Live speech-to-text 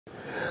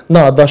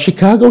Now, the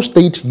Chicago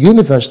State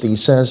University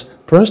says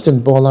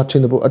President Bola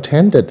Tinubu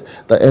attended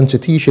the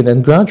institution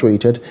and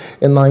graduated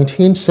in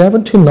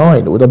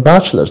 1979 with a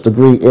bachelor's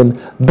degree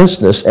in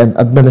business and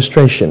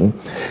administration.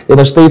 In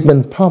a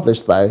statement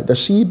published by the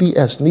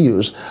CBS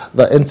News,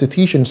 the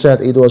institution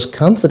said it was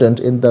confident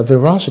in the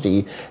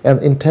veracity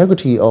and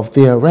integrity of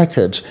their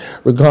records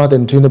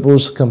regarding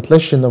Tinubu's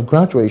completion of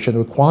graduation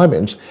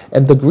requirements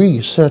and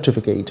degree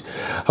certificate.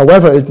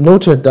 However, it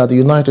noted that the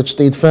United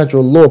States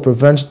federal law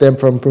prevents them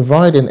from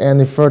providing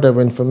any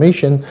further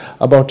information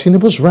about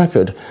Tinubu's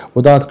record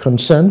without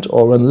consent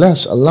or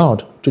unless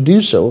allowed to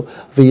do so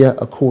via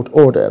a court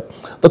order.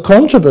 The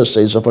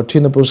controversies over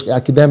Tinubu's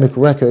academic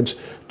records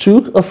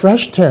took a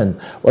fresh turn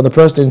when the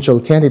presidential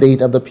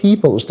candidate of the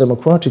People's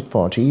Democratic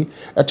Party,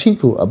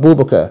 Atiku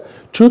Abubakar,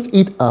 took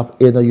it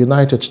up in a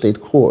United States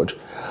court.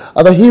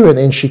 At a hearing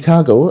in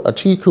Chicago,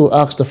 Atiku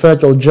asked the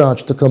federal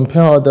judge to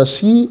compel the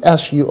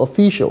CSU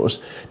officials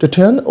to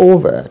turn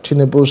over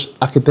Tinubu's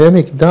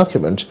academic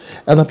documents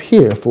and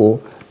appear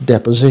for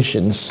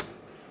depositions.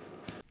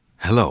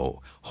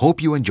 Hello, hope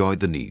you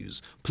enjoyed the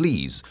news.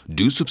 Please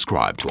do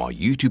subscribe to our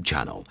YouTube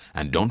channel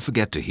and don't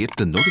forget to hit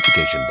the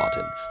notification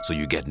button so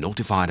you get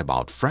notified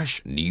about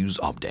fresh news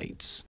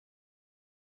updates.